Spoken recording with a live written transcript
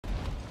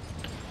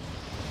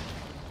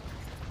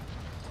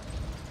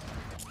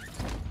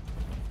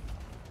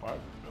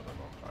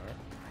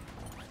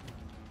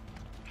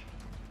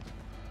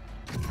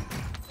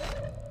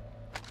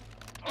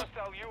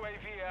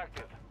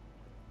active.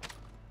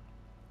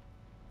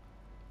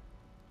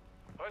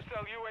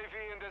 Hostile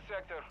UAV in this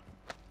sector.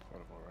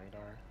 Portable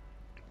radar.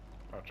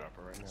 I'll drop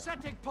it right now.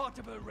 Setting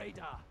portable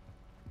radar.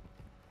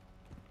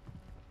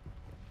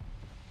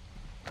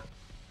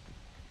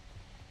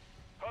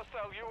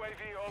 Hostile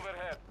UAV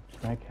overhead.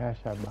 Can I cash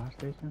out buy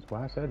stations?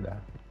 Why I said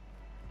that?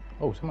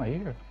 Oh, somebody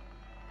here.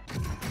 Okay.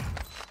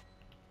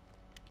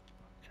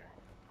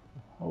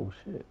 Oh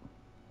shit.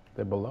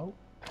 They're below?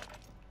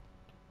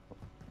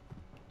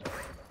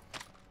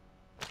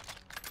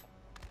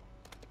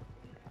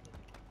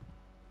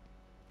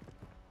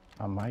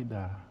 I might die.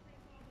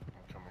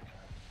 I'm coming.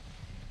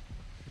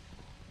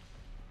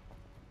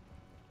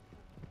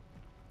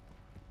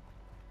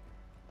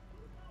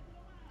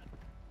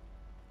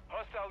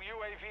 Hostile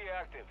UAV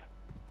active.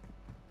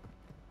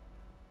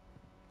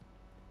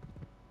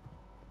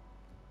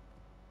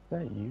 Is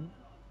that you?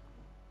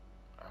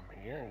 I'm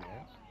hearing it.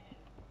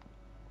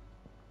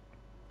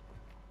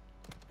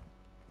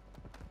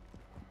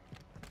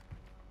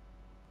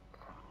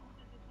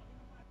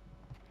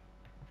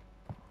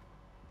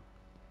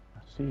 I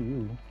see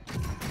you.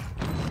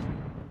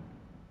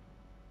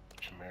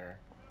 Chimera.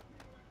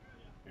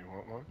 You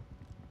want one?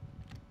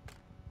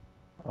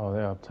 Oh,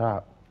 they're up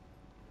top.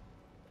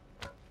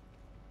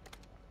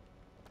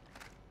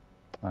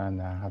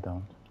 Nah, I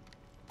don't.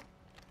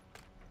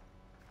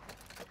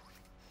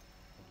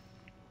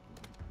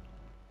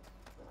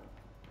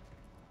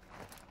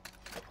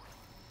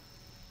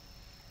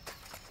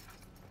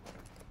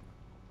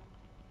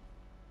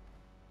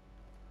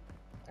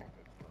 I think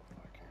that's the level I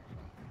came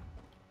from.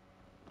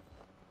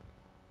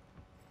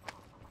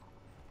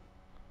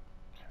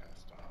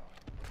 Cast off.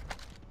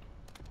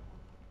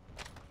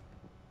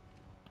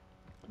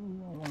 Do I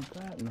want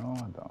that? No, I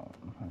don't.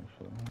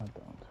 Actually, I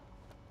don't.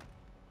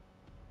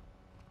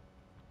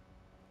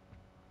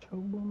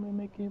 Choke boom and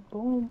make it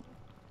boom.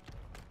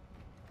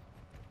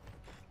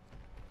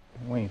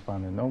 We ain't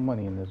finding no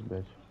money in this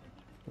bitch.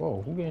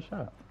 Whoa, who getting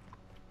shot?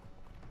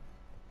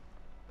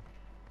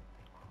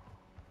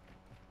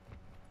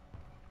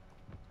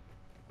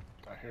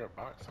 I hear a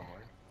box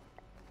somewhere.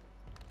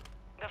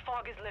 The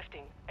fog is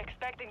lifting.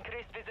 Expect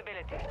increased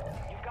visibility.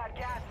 You've got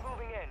gas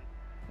moving in.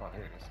 Oh,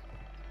 here it is.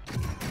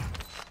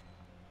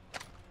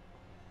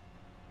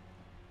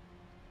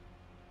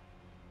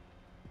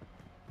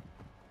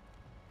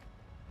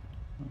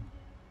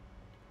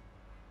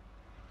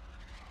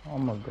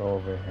 I'm gonna go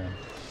over here.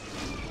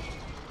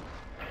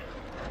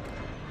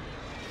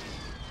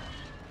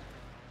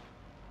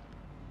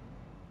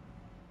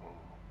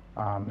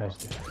 Ah, I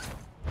missed it.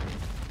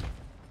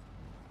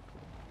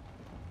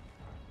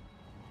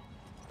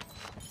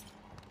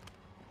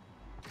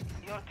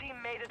 Your team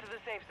made it to the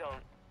safe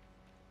zone.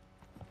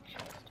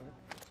 Chester.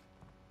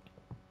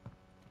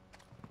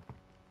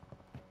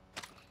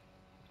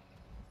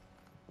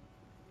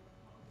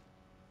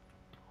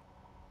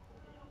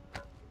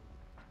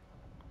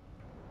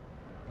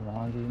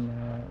 Laundry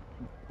mat,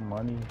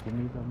 money, give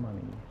me the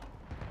money.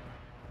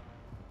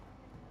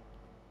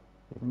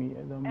 Give me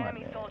the money.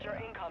 Enemy soldier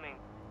incoming.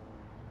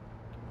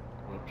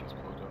 Whoop just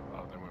pulled up.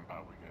 Oh, they went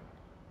by. We good.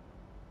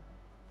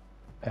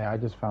 Hey, I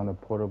just found a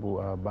portable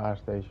buy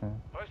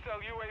station. Hostile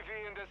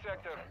UAV in this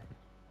sector.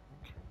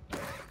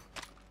 Okay.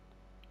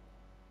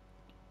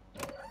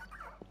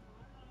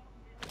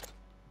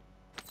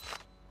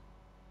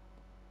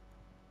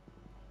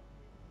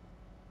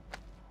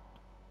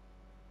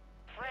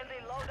 Friendly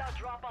loadout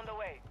drop on the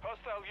way.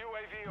 Hostile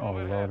UAV Oh,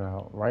 overhead.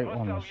 loadout. Right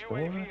on the Hostile store?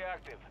 UAV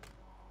active.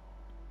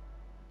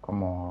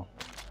 Come on.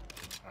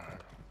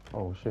 Alright.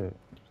 Oh, shit.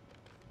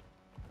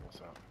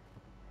 What's up?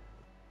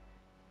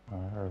 I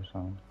heard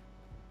something.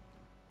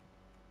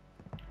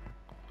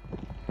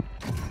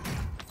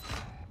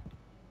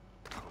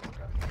 Cool.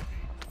 Got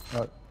a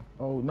UAV.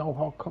 Oh, no,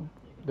 Hawk, come.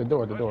 The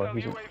door. Hostile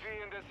He's UAV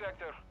in this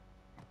sector.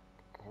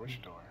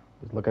 Which door?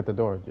 Just look at the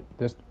door.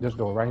 This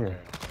door right here.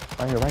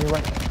 Okay.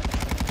 Right here.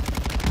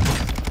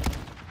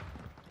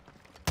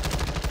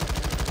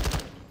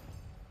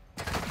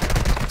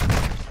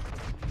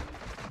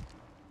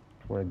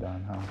 We're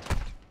done, huh?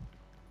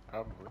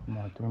 Probably. Come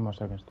on, 3 more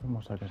seconds.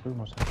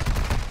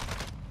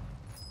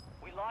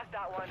 We lost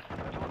that one,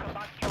 but we'll come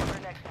back stronger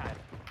next time.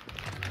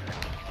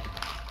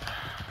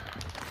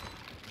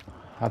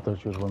 I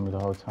thought you was with me the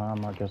whole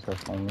time. I guess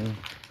that's on me.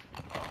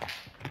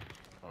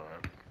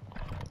 Alright.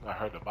 I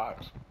heard the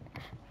box.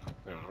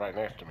 It was right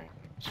next to me.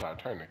 So I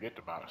turned to get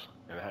the box.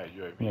 And it had a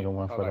UAV. Nigga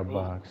went I for was the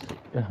like, box.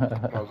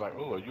 I was like,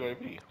 oh, a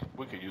UAV.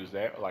 We could use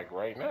that like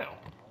right now.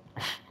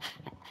 Right.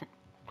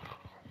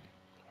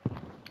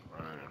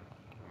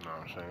 You know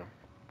what I'm saying?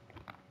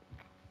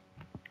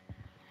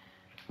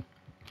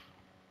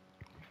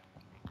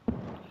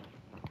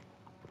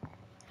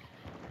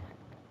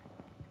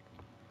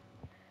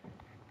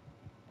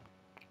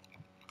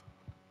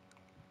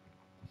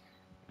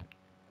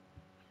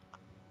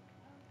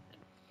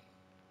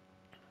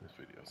 This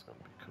video's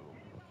gonna be cool.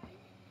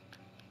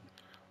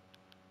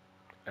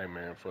 Hey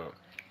man, for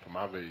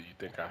my video, you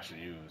think I should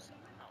use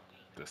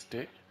the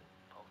stick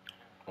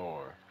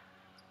or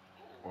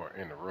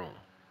in the room?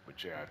 But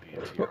JID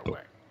and TR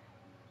whack.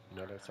 You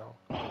know that song?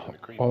 In the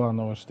Creed All I movie.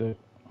 know is stick.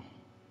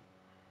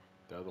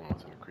 The other one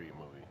was in the Creed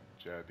movie.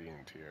 JID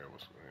and TR it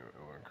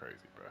went crazy,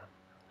 bro. It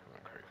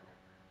went crazy.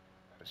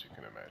 As you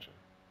can imagine.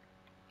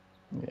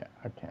 Yeah,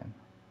 I can.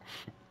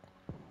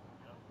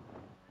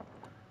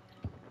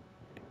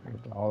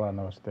 All I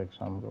know is stick,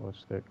 so I'm gonna go with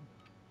stick.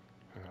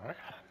 I got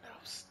no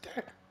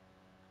stick.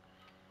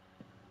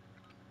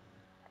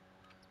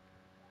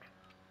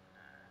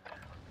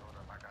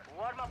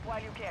 Warm up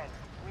while you can.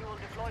 We will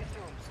deploy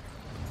soon.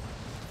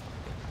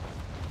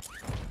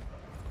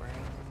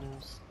 Brand new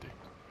stick.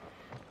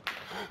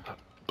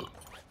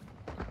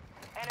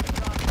 Enemy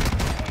dropping.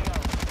 AO.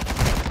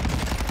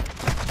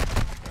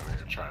 That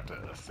nigga tried to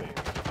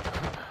ascend.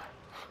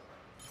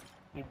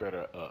 You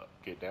better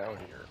get down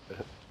here.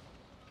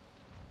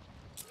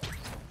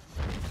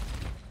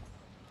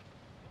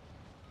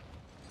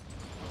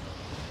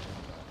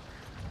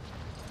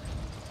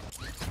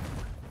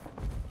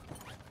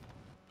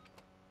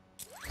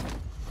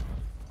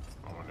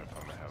 I wonder if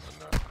I'm gonna have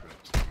enough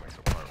clips to make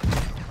a part 1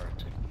 and a part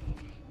 2.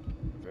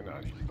 They're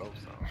not even both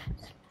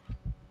songs.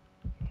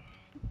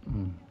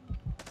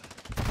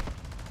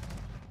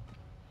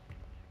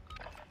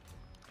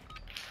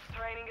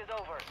 Training is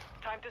over.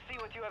 Time to see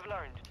what you have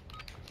learned.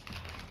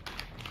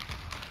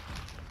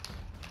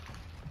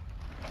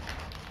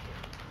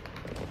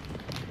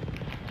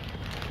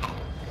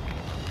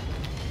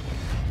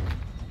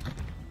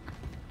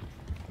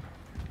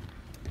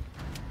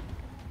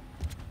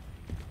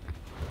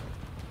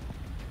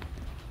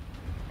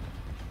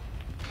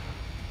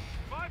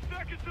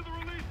 To the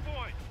release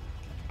point.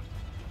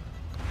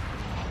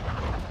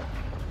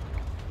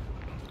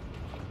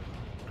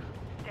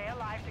 Stay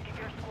alive to keep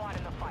your squad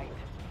in the fight.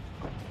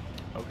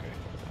 Okay.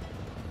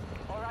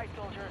 All right,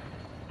 soldier.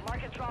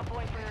 Mark a drop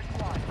point for your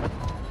squad.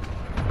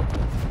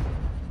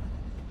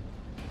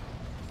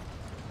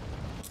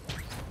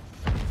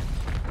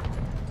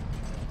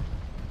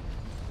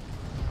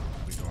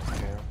 We gonna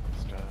camp,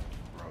 stuff,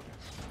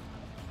 rodents.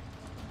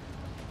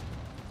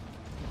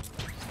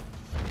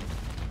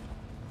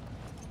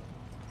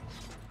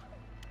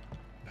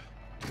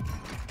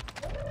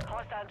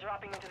 Hostile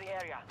dropping into the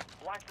area.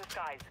 Watch the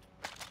skies.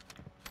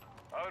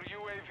 Our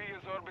UAV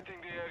is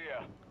orbiting the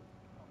area.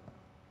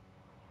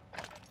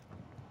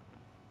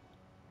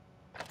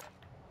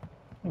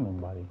 Ain't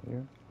nobody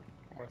here.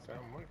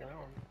 I'm looking at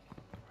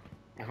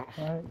him.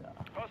 Alright,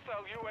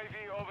 Hostile UAV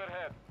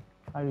overhead.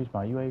 I use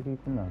my UAV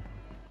for nothing.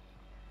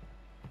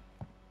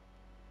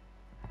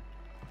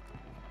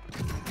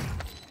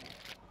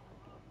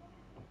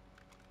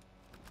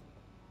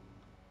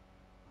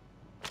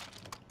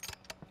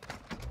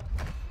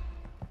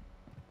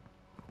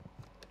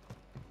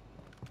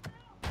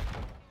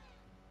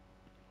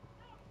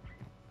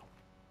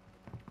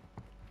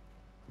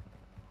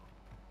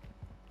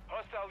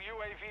 Hostile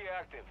UAV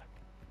active.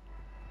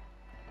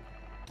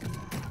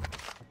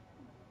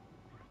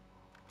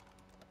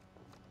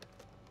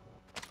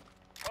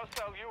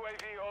 Hostile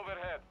UAV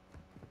overhead.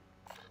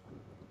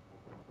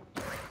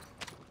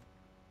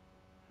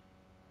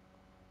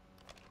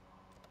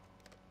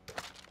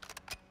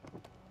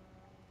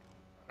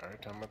 Every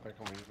time I think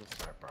I'm gonna use a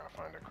sniper, I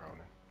find a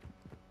Cronin.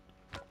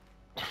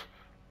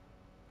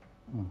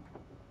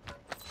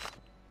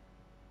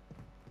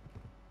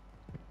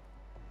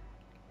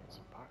 There's a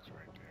box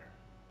right there.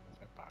 Is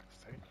that box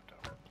safe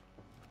though?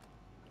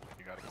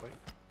 You got a clip?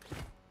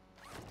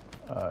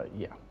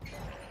 Yeah.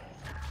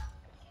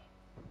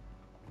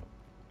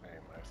 Hey,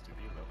 my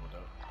STD leveled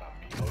up by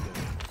me holding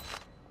it.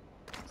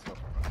 So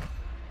far.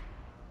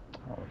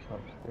 Oh, it's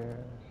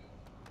upstairs.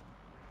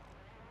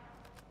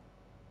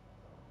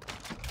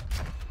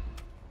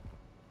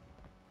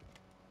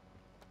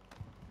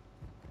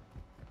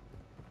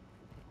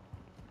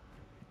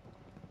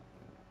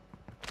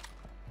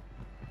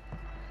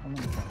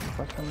 Someone got a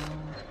question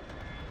mark?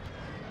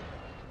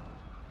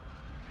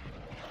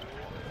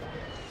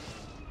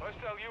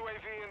 Hostile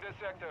UAV in this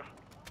sector.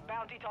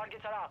 Bounty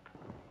targets are up.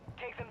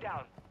 Take them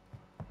down.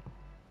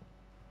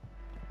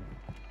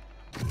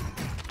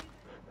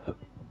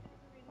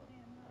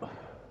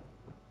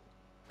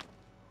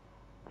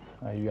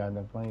 You got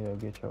enough money to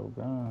get your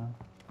gun.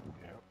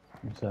 Yep.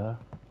 Sir. Alright.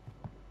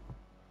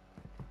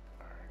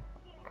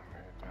 I'm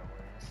headed that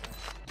way in a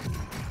second.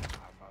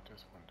 How about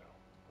this window?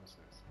 What's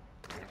this?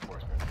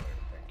 Reinforcement plate.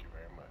 Thank you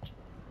very much.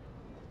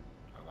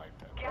 I like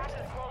that. Gas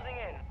is closing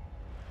in.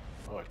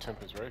 Oh, a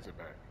Tempest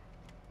Razorback.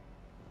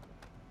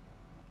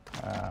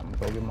 I'm gonna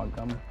go get my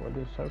gun before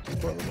this circle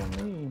closes on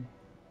me.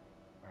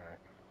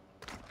 Alright.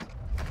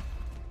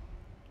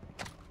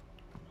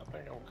 I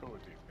think I'm cool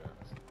with these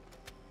guys.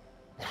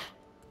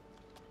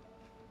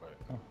 But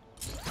I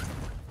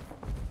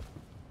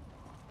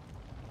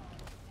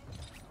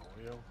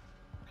will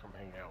come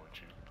hang out with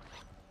you.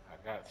 I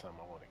got something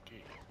I want to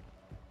get.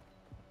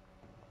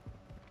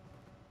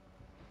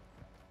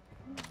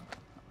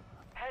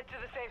 Head to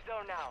the safe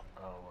zone now.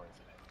 Oh, where is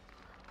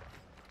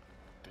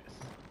it? This.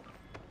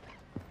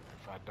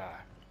 If I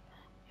die,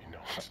 you know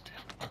what to do.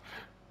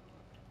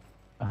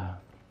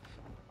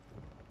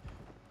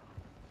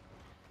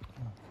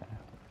 Okay.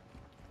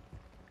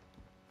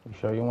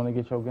 sure you want to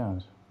get your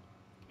guns?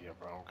 Yeah,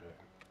 bro, I'm good.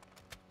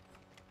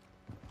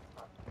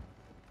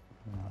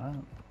 Alright.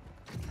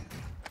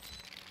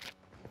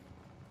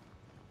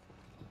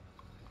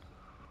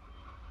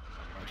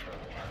 I'm not sure.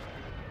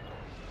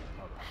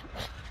 Hold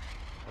on.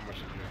 How much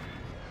is your fees?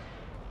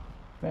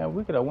 Man,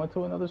 we could have went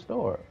to another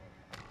store.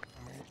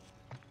 I mean,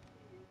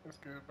 it's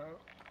good, bro.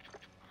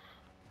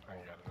 I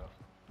ain't got enough.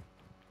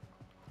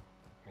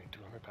 I need $200.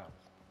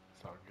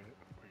 It's all good.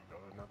 We can go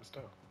to another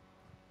store.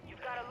 You've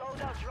got a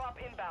loadout drop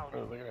inbound. Oh,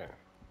 look at that.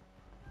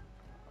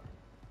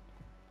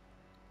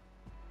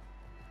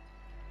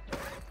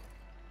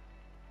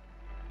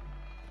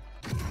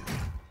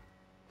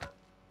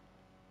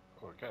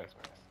 Oh, a gas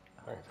mask.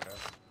 Thanks,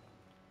 guys.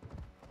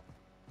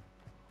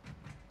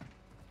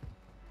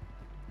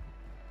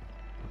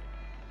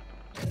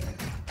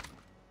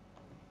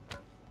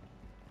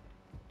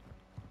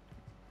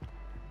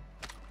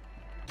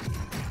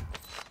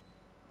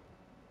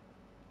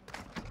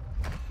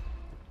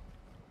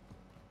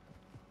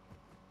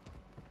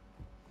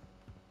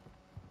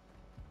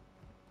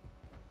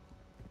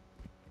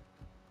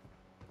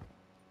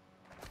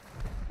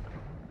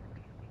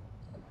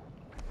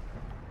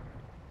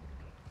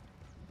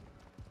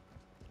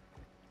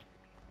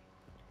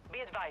 Be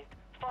advised,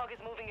 fog is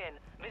moving in.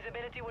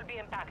 Visibility will be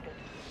impacted.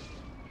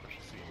 What you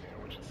see,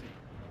 man? What you see?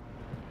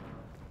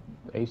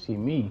 They see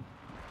me.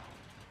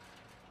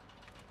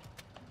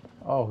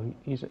 Oh,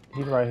 he's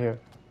right here.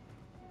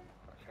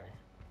 Okay.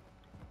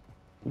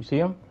 You see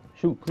him?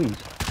 Shoot, please.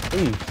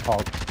 Please,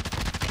 Hulk.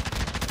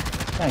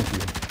 Thank you.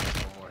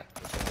 One more.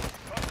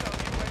 Hostile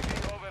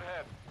UAV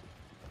overhead.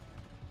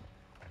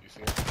 You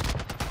see him?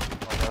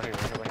 Oh, right here,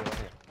 right here, right here, right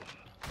here.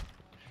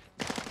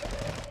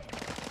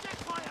 Check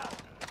fire!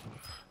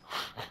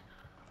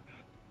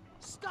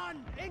 Stun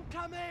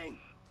incoming!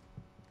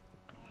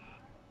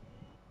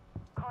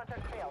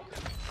 Contact failed.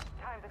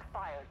 Time's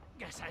expired.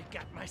 Guess I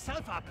got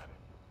myself up.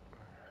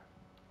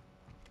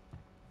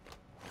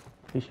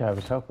 He should have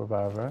his health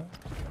revive, right?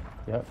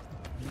 Yep.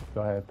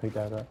 Go ahead, pick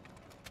that up.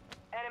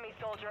 Enemy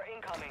soldier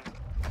incoming.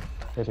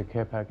 There's a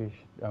care package.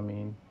 I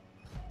mean,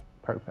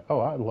 perk.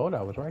 Oh, our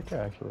loadout was right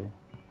there, actually.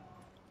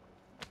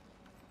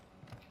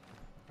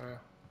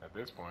 At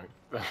this point,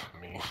 I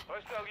mean,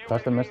 Hostile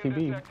That's the UAV Misty in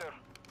this B. sector.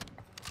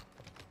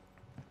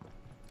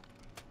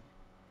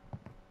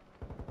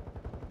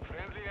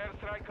 Friendly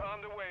airstrike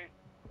on the way.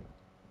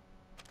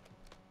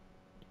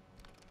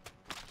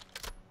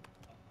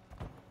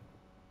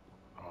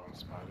 oh, I'm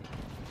spotted.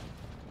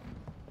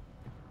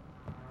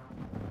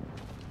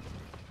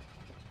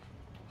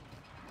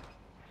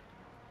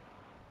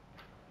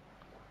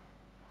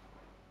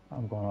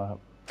 I'm going up.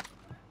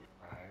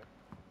 Alright.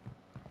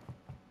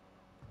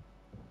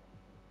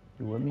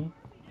 You with me?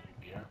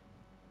 Yeah.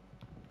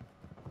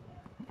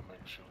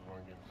 Make sure we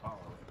weren't getting followed,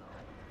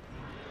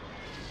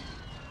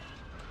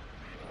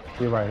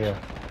 though. You're right here.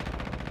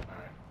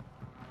 Alright.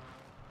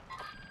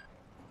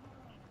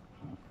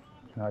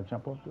 Can I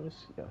jump off this?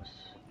 Yes.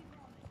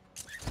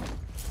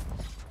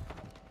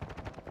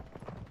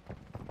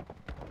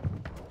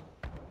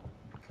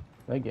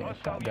 They getting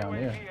Hostile shot down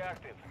there. UAV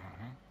active.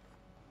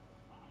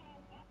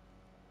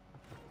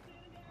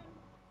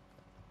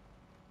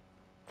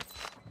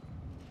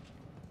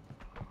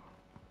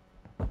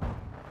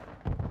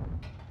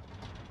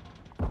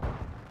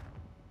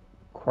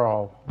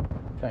 Crawl.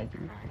 Thank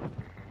you.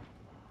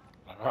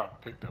 I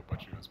picked up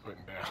what you was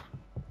putting down.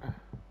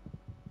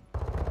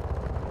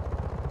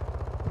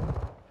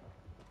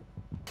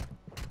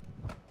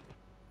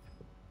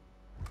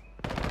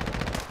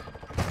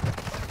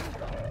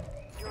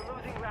 You're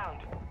losing ground.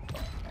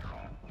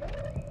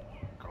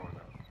 Going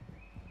up.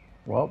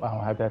 Well, I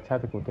don't have that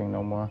tactical thing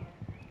no more.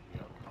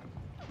 Yep.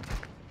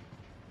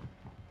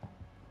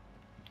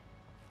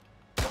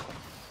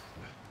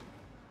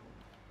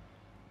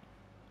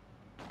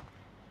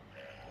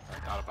 I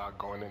thought about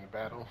going into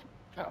battle.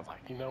 I was like,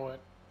 you know what?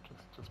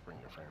 Just bring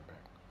your friend back.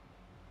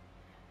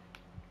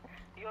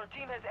 Your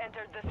team has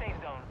entered the safe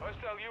zone.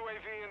 Hostile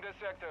UAV in this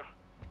sector.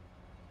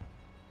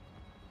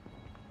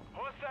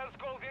 Hostiles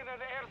called in an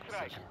airstrike.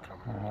 Precision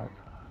coming Alright.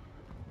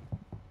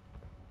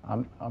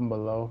 in. I'm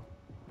below.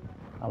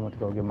 I went to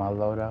go get my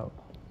loadout.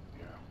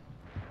 Yeah.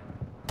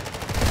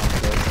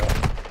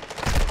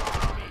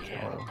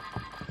 So,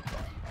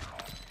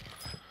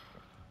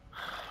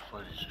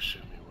 What did you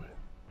shoot me with?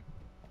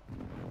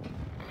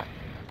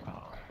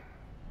 Oh.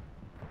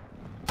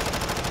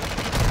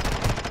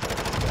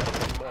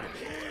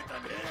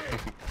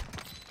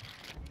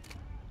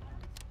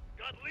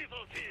 Got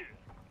lethals here.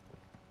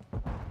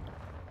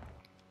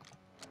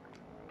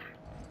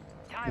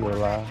 Time you for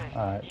alive? vengeance.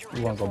 Alright. Shoot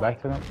You wanna go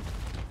back to them? We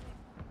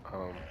could,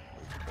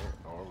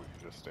 or we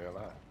could just stay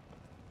alive.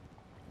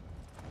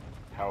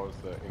 How was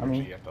the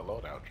energy mean- at the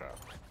loadout drop?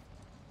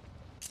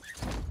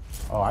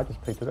 Oh, I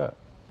just picked it up.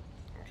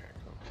 Okay,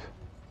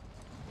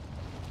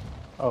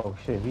 cool. Oh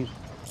shit, he's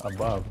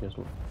above. Just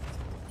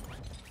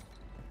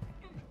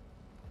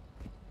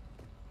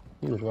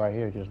he was right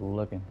here, just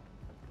looking.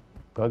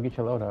 Go get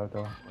your loadout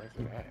though. Where's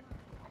it at?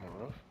 On the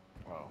roof?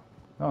 Wow.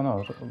 No, no,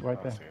 it's right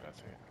I there. see it, I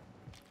see it.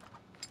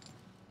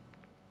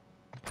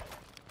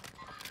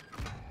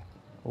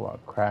 Oh, I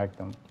cracked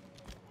him.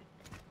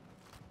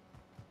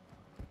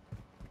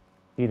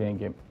 He didn't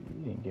get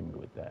me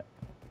with that.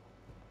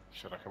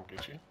 Should I come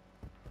get you?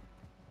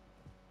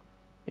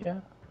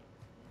 Yeah.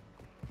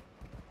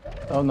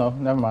 Oh no,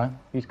 never mind.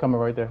 He's coming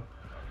right there.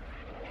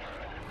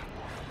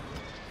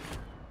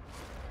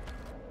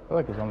 I feel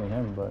like it's only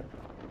him, but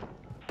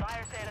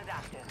Fire sale is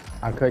active.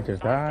 I could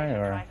just die,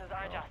 Station or prices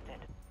are adjusted.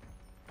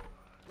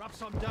 Rub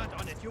some dirt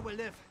on it, you will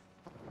live.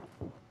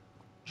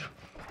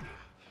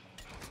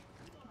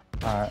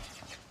 alright.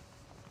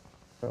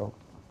 So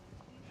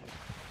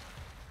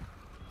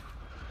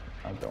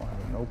I don't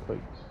have no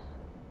plates.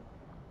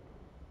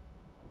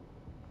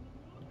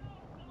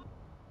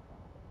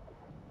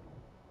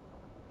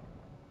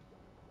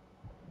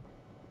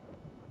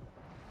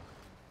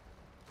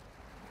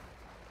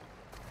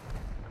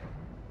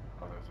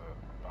 Oh, there's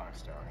a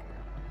box down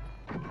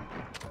here.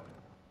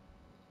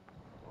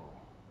 Oh.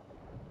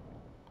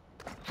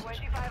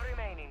 25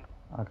 remaining.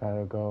 I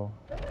gotta go.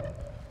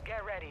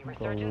 Get ready.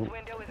 Resurgence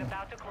window is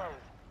about to close.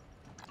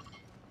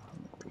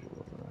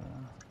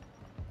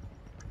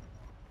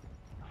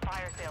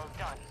 Fire sales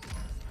done.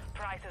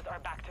 Prices are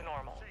back to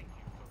normal.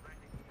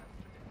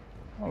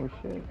 Oh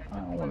shit! I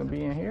don't want to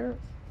be in here.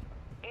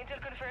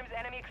 Intel confirms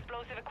enemy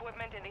explosive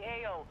equipment in the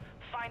AO.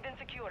 Find and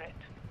secure it.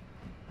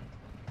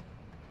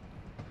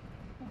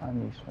 I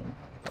need some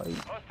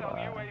plates. Hostile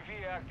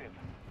UAV active.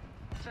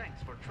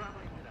 Thanks for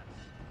traveling with us.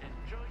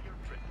 Enjoy your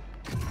trip.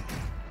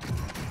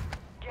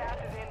 Gas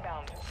is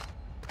inbound.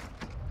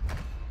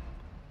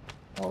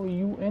 Oh,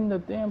 you in the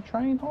damn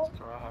train, huh?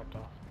 So I hopped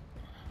off.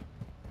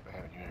 They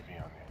had a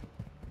UAV on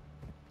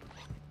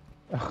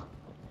there.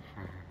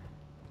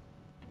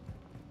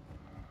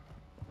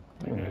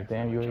 You in the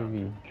damn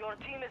UAV. Your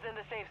team is in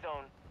the safe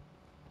zone.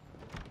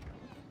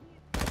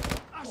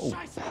 Oh,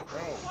 Scheiße!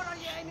 What are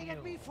you aiming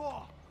at me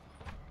for?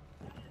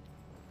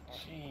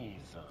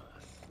 Jesus.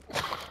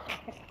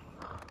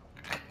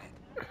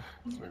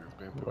 This nigga's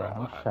been through Bro, a I'm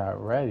lot. shot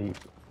ready.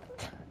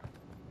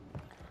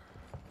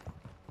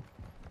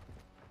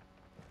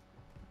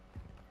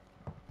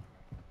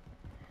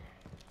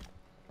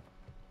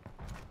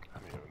 I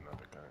need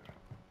another gun.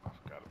 I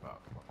forgot about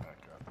my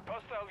backup.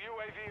 Hostile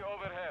UAV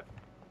overhead.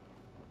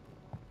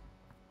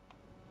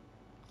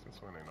 Since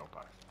when ain't no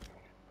boxes in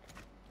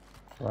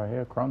here? Right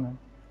here, Cronin.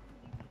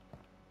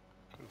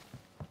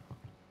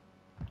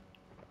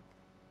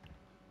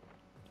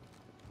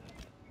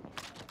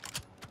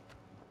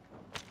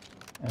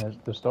 And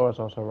the store is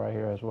also right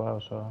here as well,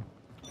 so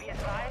Be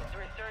advised,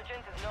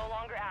 Resurgence is no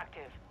longer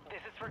active. This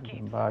is for you can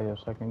keeps. buy your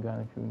second gun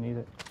if you need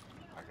it.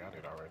 I got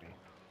it already.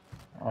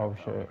 Oh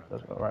shit!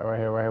 Let's go right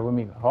here with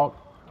me, Hawk.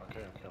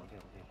 Okay.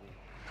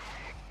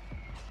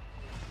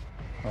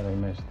 Oh, they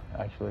missed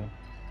actually.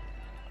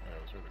 Yeah,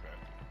 it was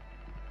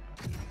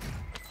really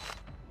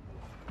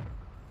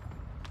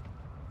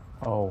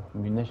bad. Oh,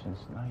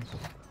 munitions, nice.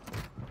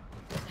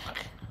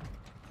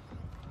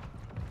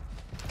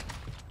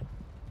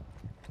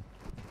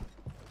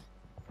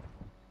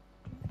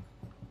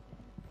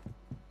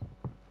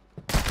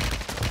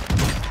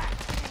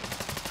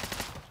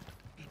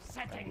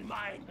 Setting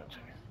mine. No chase.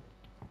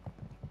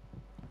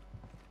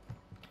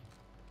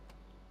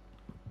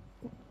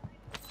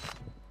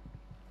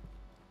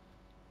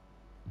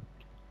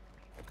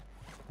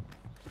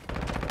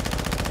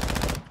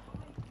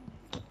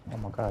 Oh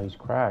my god, he's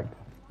cracked.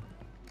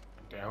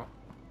 Down.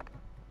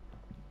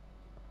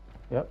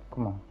 Yep,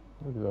 come on,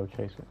 we can go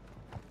chase it.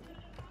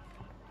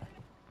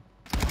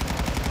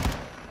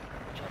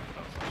 Gas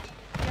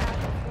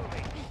is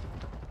moving.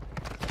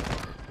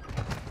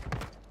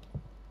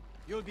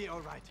 You'll be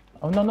all right.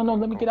 Oh no,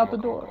 let me get out the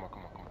door.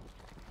 Come on.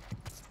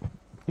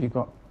 Keep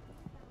going.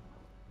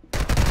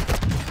 Taking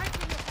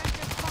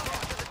effective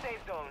cover. To the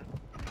safe zone.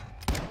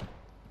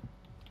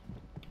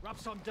 Rub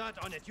some dirt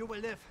on it, you will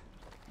live.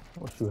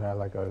 Wish you had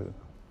like a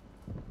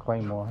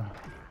claymore.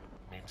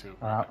 Me too.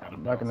 Alright,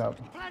 I'm backing up.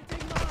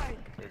 Planting mine.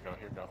 Here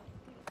you go.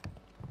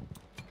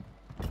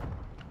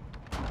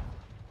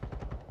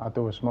 I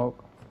threw a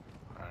smoke.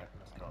 Alright,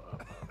 let's go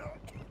up.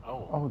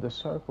 Oh. Oh, the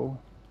circle.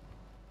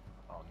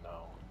 Oh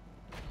no.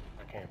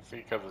 I can't see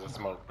because of the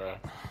smoke, bro.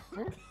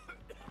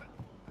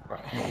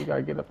 You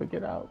gotta get up and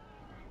get out.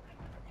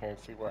 I can't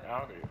see where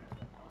out is.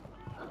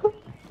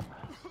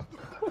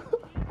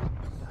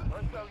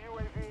 Hostile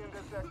UAV in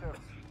the sector.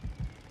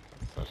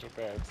 Such a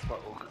bad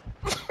smoke.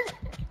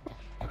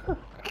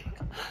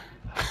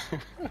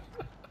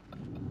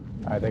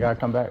 Alright, they gotta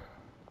come back.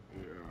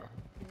 Yeah,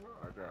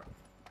 I got.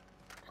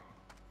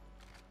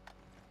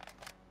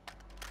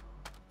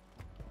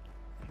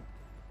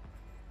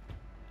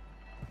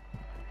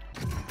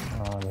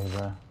 Oh, yeah,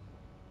 bro.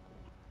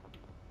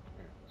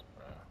 Jesus,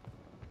 bro.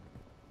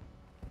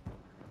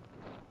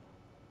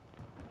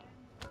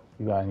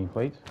 You got any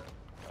plates?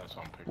 That's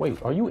what I'm picking.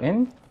 Wait, are you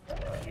in?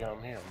 Yeah,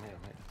 I'm here.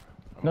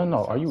 I'm No, in no,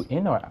 this are you house.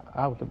 in or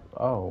out the...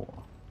 Oh.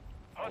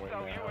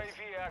 Hostile man.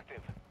 UAV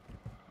active.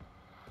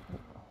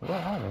 Where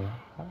are they? I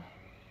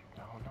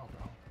don't know,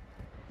 bro.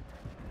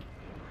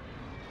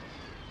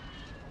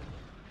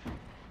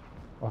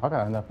 Well, I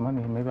got enough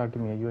money. Maybe I'll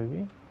give me a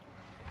UAV.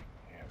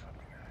 Yeah,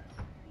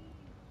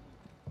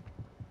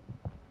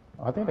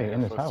 I think they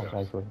in this house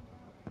actually.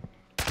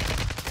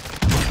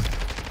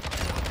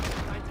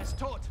 Scientist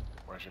taught.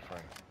 Where's your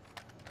friend?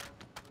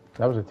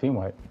 That was a team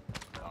wipe.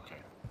 Okay.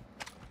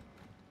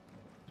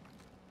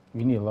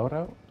 You need a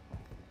loadout?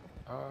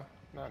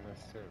 Not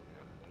necessarily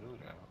a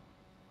loadout.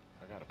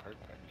 I got a perk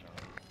package on.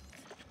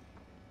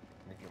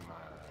 Let me get my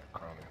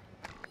Cronin.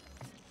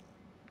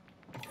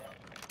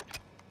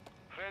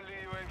 Friendly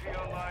UAV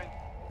online.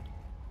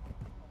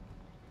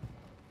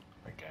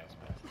 My gas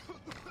mask.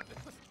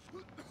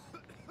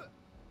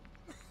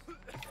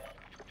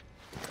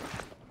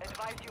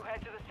 Advise you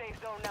head to the safe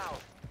zone now.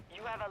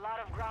 You have a lot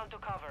of ground to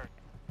cover.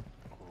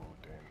 Ooh,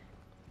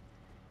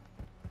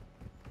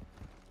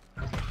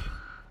 damn.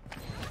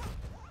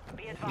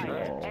 Be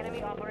advised,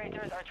 enemy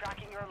operators are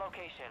tracking your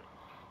location.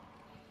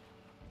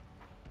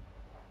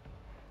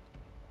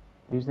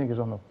 These niggas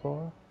on the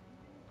floor?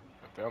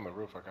 If they're on the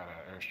roof, I got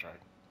an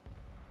airstrike.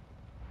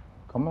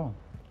 Come on.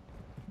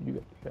 You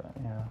got,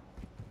 yeah.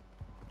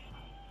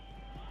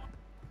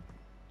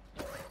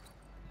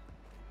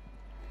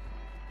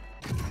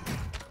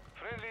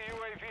 Friendly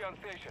UAV on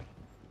station.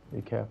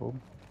 Be careful.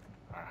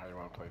 Alright, how you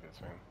want to play this,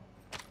 man?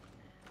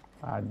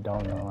 I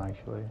don't know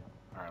actually.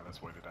 Alright,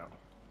 let's wait it out.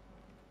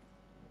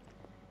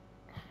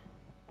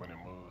 When it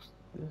moves,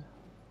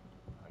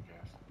 I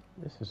guess.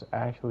 This is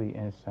actually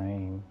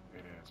insane.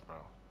 It is, bro.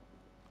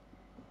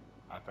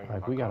 I think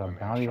Like, if we I got call a in the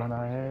bounty airstrike, on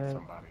our we can hit head.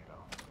 somebody,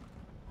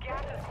 though.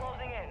 Gas is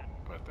closing in.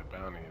 But the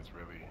bounty is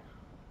really...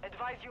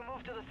 Advise you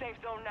move to the safe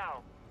zone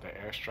now. The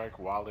airstrike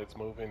while it's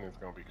moving is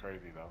going to be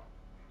crazy, though.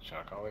 Should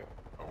I call it?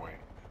 Or wait?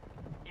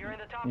 You're in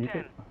the top You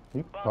 10.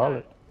 can call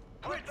it.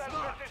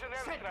 Hostile precision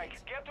airstrike.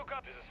 Get to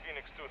cover. This is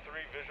Phoenix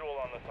 2-3. Visual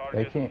on the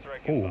They target. can't.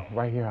 Strike Ooh, inbound.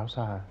 right here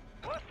outside.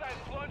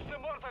 Hostiles launched a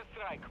mortar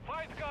strike.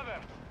 Find cover.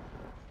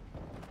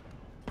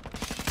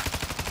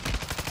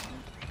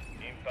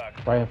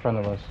 Impact. Right in front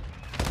of us.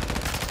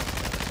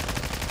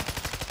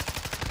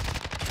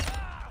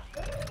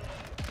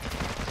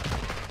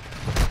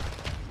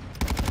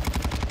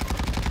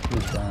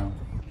 He's down.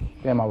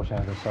 Damn, I wish I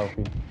had a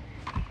selfie.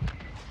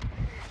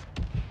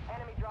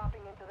 Enemy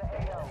dropping into the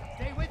AO.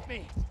 Stay with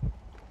me.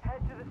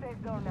 Head to the safe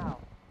zone now.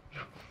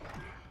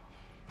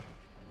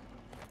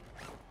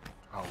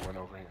 I'll run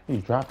over here.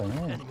 He's dropping in.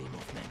 Enemy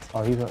movement.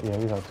 Oh, he's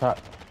up top.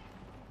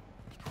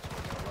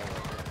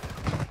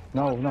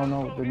 No, the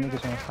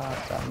niggas on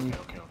top got me.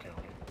 Okay.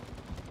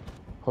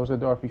 Close the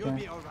door if you You'll can.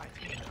 be alright.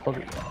 Close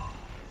it.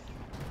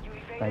 You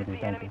evaded Thank you, the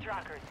thank enemy you.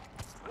 trackers.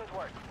 Good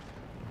work.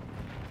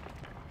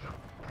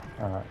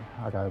 Alright,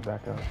 I got it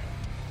back up.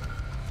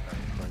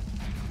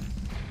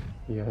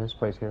 Yeah, this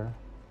place here.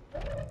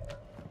 Alright,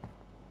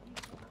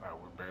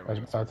 we're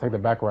barely I'll take the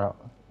back route.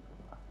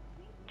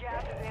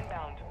 Gas is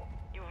inbound.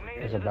 You've made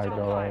There's it a to the back zone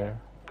door right fire. here.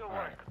 Good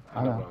Alright, work.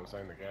 I know I know. what I'm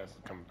saying. The gas is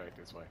coming back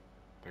this way.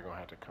 They're going to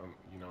have to come,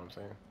 you know what I'm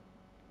saying?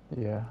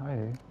 Yeah, I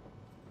hear you.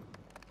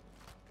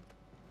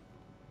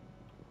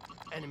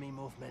 Enemy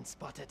movement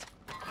spotted.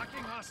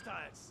 Tracking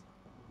hostiles.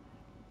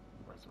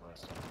 Where's the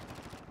rest of them?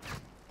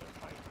 They're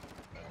fighting.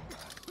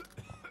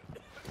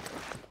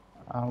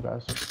 I don't got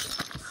it.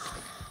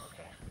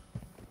 Okay.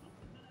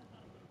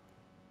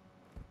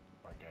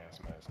 My gas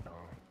mask on.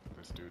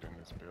 This dude in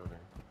this building.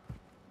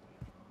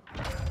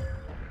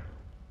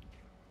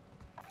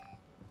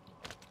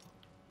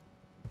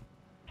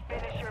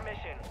 Finish your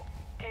mission.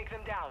 Take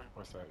them down.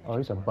 What's that? Oh,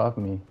 he's above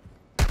me.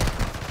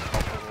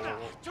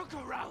 Took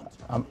a round.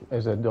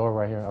 There's a door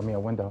right here. I mean, a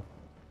window.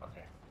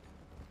 Okay.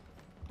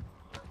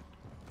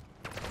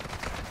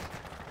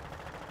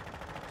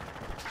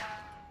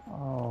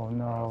 Oh,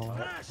 no.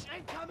 Flash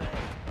incoming.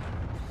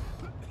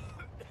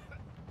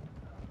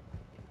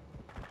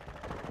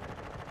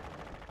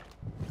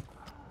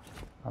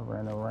 I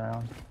ran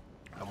around.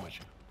 How much?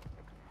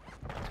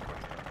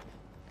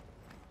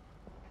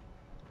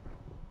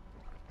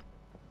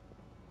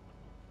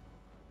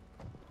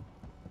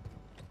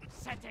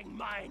 Setting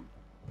mine.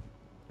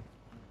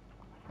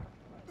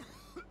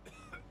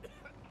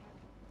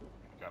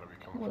 Gotta be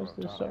coming Where's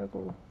from the up top.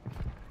 circle?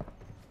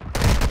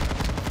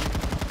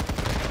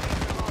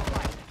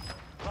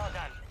 Well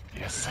done.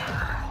 Yes, sir.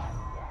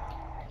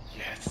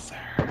 Yes, sir.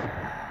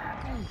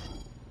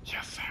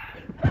 Yes, sir.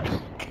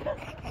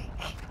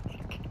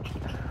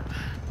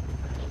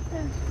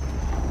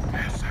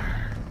 Yes, sir.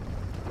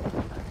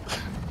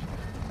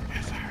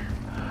 Yes, sir.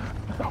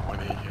 I want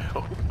to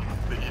yell.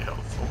 The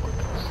yell so much.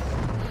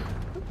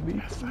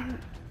 Yes, sir.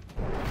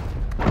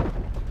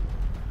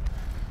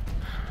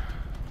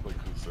 Look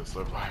who's the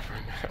survivor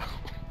now.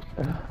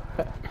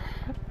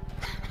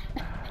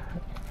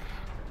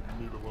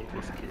 Neither one of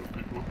us killed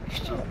people. We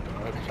just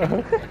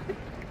died.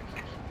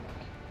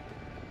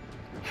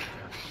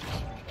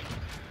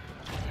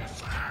 Yes,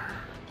 sir.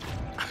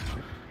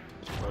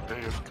 My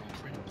day is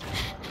complete.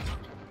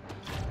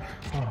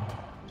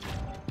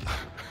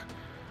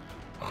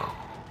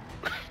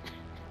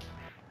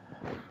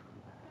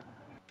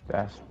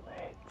 That's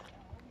lit.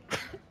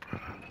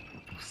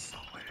 So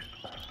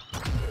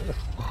lit.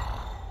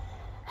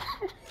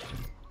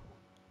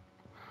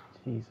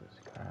 Jesus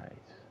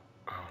Christ.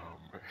 Oh,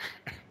 man.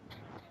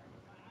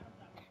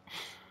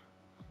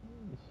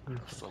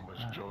 So much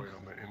joy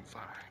on the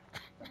inside.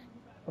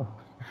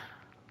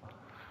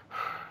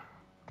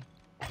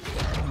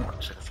 My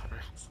chest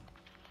hurts.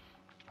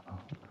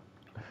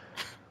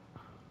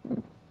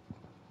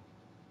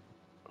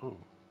 Ooh,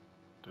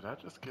 did I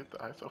just get the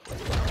ISO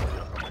 45?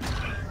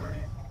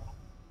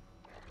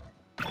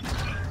 I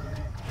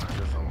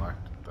just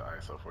unlocked the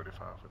ISO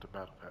 45 with the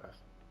battle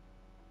pass.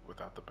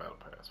 Without the battle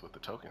pass, with the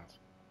tokens.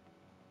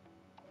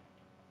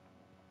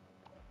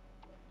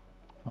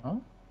 Huh?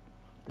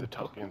 The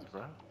tokens,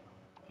 bro.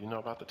 You know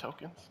about the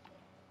tokens?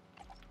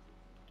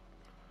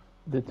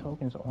 The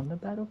tokens on the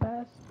battle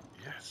pass?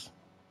 Yes.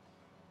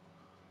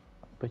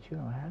 But you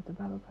don't have the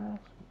battle pass?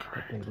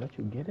 Correct. But they let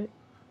you get it?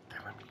 They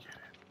let me get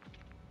it.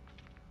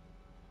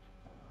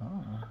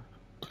 Huh.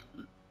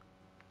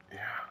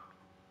 Yeah.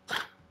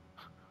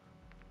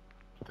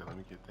 They let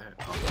me get that.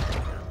 All the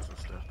guns and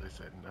stuff. They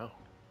said no.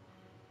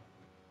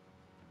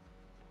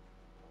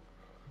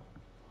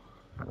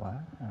 Wow.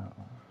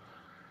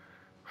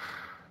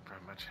 Bro,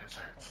 my chest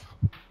hurts.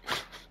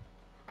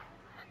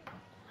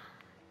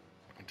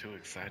 I'm too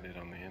excited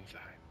on the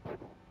inside.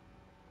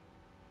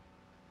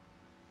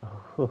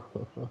 We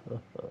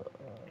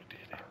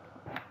did it.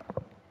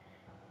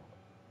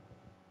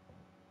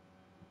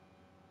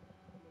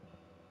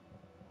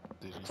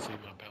 Did you see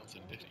my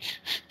bouncing ditty?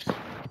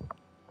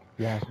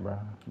 Yes, bro.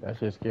 That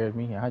shit scared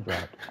me. I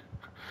dropped.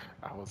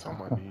 I was on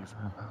my knees.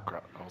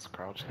 I was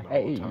crouching the whole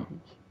Hey.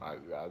 time. I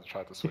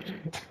tried to switch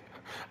it.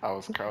 I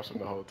was crouching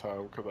the whole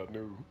time because I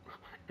knew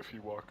if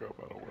you walk up,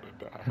 I don't want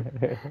to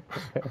die.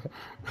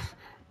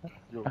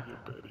 You'll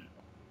get Betty.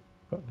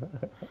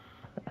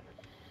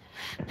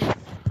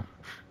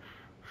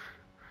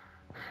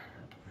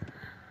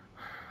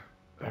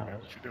 Hey man,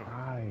 what you doing?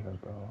 Fire,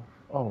 bro.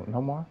 Oh,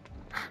 no more?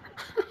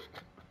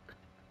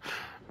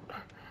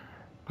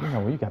 You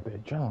know, when you got the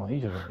adrenaline, you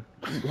just like,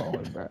 keep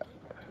going, bro.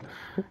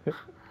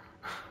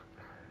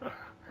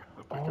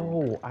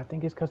 Oh, I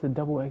think it's because the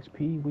double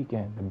XP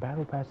weekend. The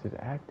battle pass is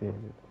active.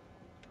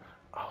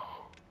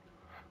 Oh,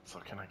 so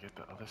can I get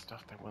the other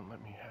stuff they wouldn't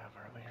let me have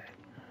earlier?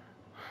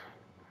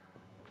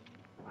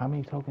 How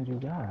many tokens you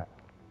got?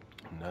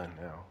 None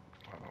now.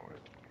 Hold on, wait.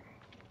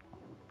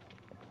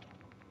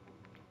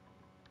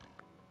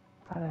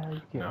 How the hell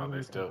you get all No, the they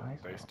way to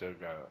the still ISO?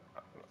 got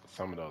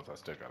some of those. I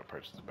still got to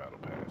purchase the battle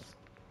pass,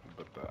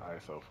 but the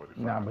ISO 45.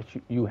 Nah, but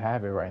you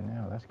have it right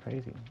now. That's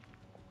crazy.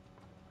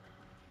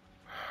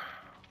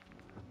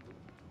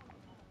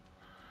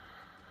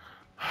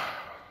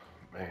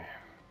 Man.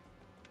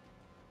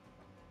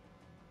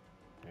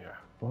 Yeah.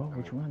 Well,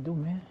 what you want to do,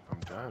 man? I'm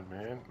done,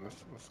 man.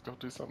 Let's go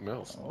do something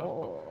else.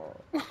 Oh.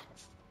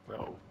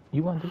 No.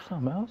 You want to do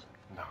something else?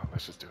 No,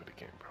 let's just do it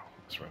again, bro.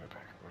 Let's run it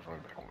back. Let's run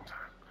it back one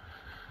time.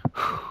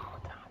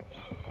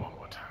 One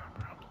more time,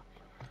 bro.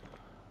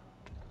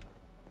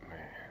 Man,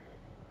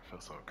 I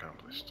feel so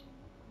accomplished.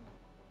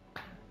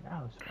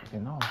 That was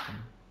fucking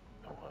awesome.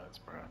 It was,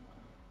 bro.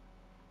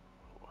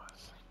 It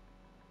was.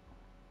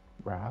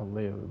 Bro, I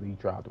literally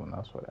dropped when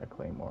I saw that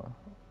Claymore.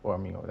 Or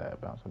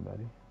that Bouncing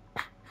Betty.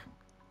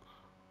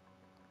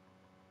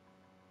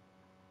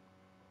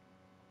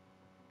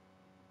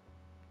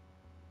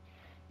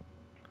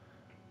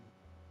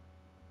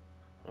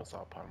 That's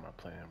all part of my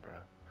plan, bro.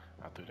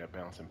 I threw that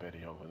Bouncing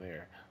Betty over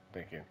there,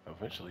 thinking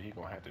eventually he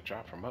gonna have to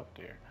drop from up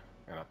there.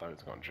 And I thought he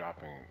was gonna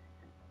drop and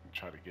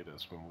try to get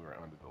us when we were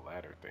under the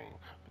ladder thing.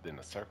 But then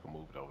the circle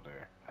moved over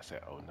there. I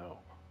said, oh no,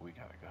 we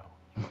gotta go.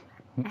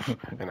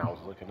 And I was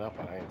looking up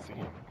and I didn't see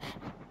him.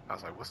 I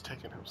was like, what's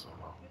taking him so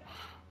long?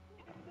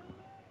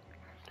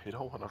 He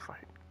don't wanna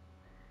fight.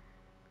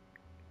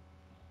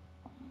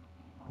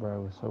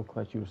 Bro, it was so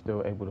clutch you were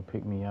still able to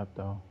pick me up,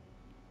 though.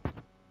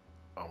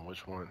 On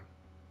which one?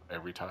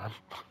 Every time?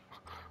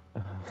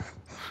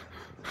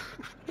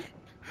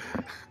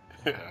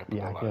 Yeah,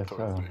 Yeah, I guess so.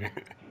 the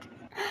end.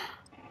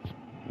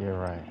 You're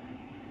right.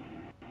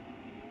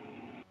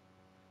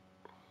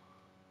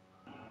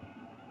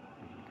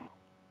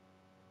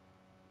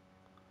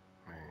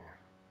 Man.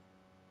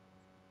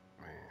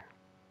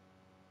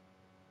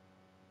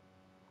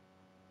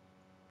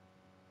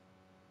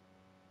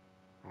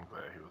 I'm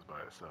glad he was by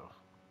himself.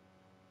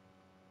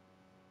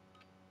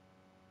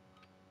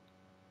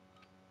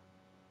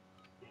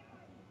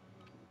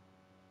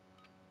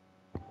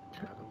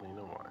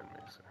 Catalina wine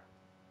mixer.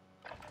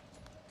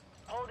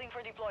 Holding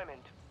for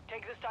deployment.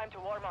 Take this time to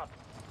warm up.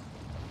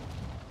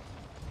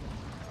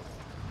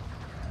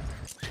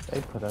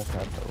 They put us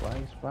at the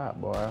right spot,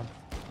 boy.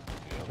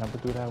 Yep.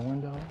 Jumping through that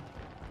window.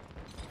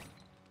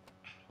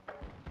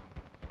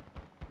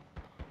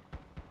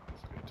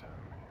 That's a good time,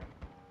 man.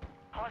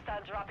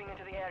 Hostiles dropping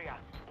into the area.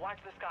 Watch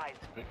the skies.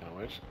 Speaking of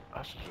which,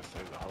 I should just say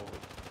the whole